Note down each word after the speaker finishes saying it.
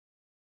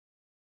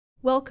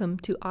Welcome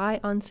to Eye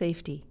on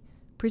Safety,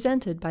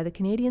 presented by the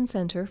Canadian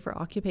Centre for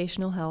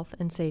Occupational Health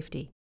and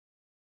Safety.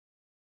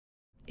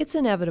 It's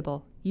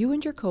inevitable, you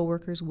and your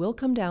coworkers will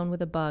come down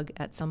with a bug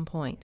at some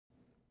point.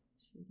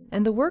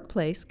 And the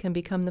workplace can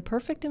become the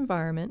perfect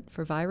environment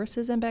for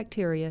viruses and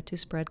bacteria to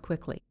spread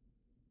quickly.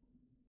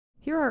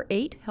 Here are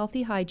 8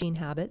 healthy hygiene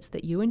habits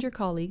that you and your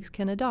colleagues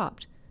can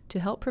adopt to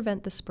help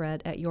prevent the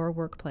spread at your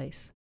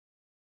workplace.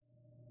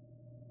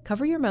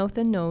 Cover your mouth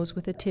and nose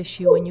with a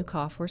tissue when you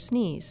cough or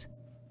sneeze.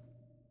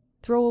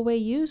 Throw away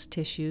used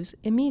tissues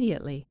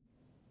immediately.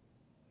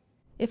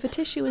 If a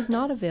tissue is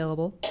not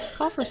available,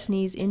 cough or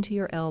sneeze into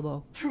your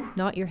elbow,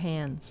 not your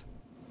hands.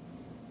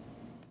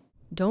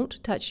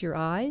 Don't touch your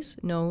eyes,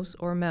 nose,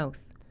 or mouth.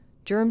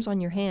 Germs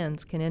on your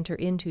hands can enter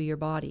into your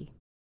body.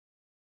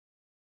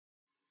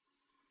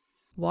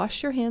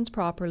 Wash your hands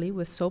properly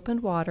with soap and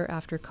water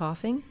after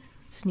coughing,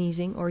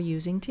 sneezing, or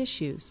using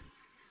tissues.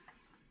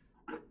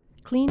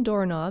 Clean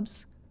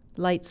doorknobs,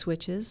 light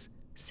switches,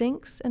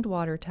 sinks and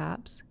water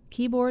taps,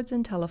 keyboards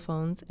and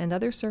telephones, and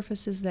other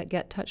surfaces that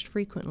get touched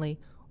frequently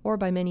or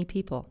by many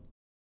people.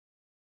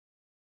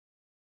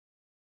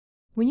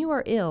 When you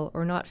are ill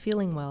or not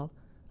feeling well,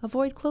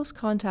 avoid close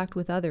contact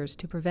with others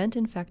to prevent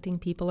infecting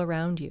people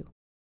around you.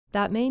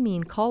 That may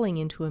mean calling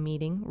into a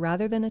meeting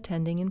rather than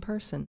attending in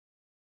person.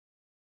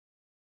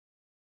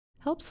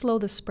 Help slow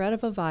the spread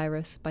of a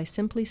virus by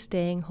simply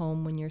staying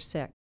home when you're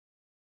sick.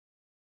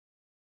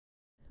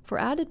 For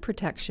added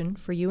protection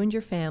for you and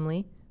your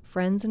family,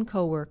 friends and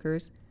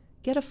coworkers,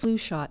 get a flu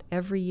shot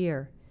every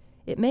year.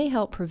 It may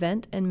help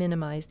prevent and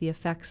minimize the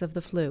effects of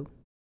the flu.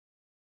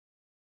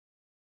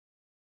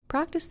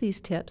 Practice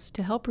these tips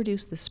to help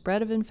reduce the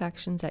spread of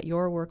infections at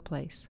your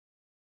workplace.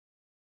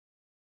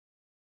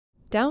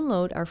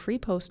 Download our free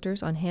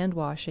posters on hand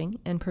washing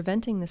and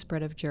preventing the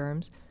spread of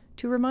germs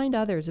to remind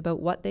others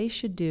about what they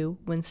should do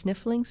when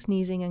sniffling,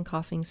 sneezing, and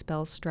coughing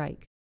spells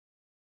strike.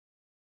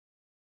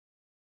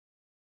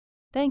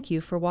 Thank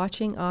you for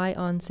watching Eye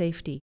on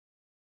Safety.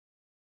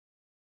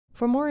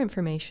 For more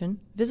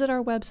information, visit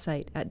our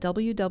website at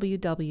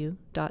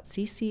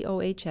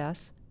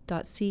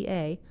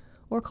www.ccohs.ca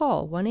or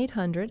call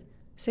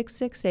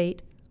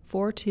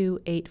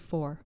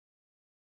 1-800-668-4284.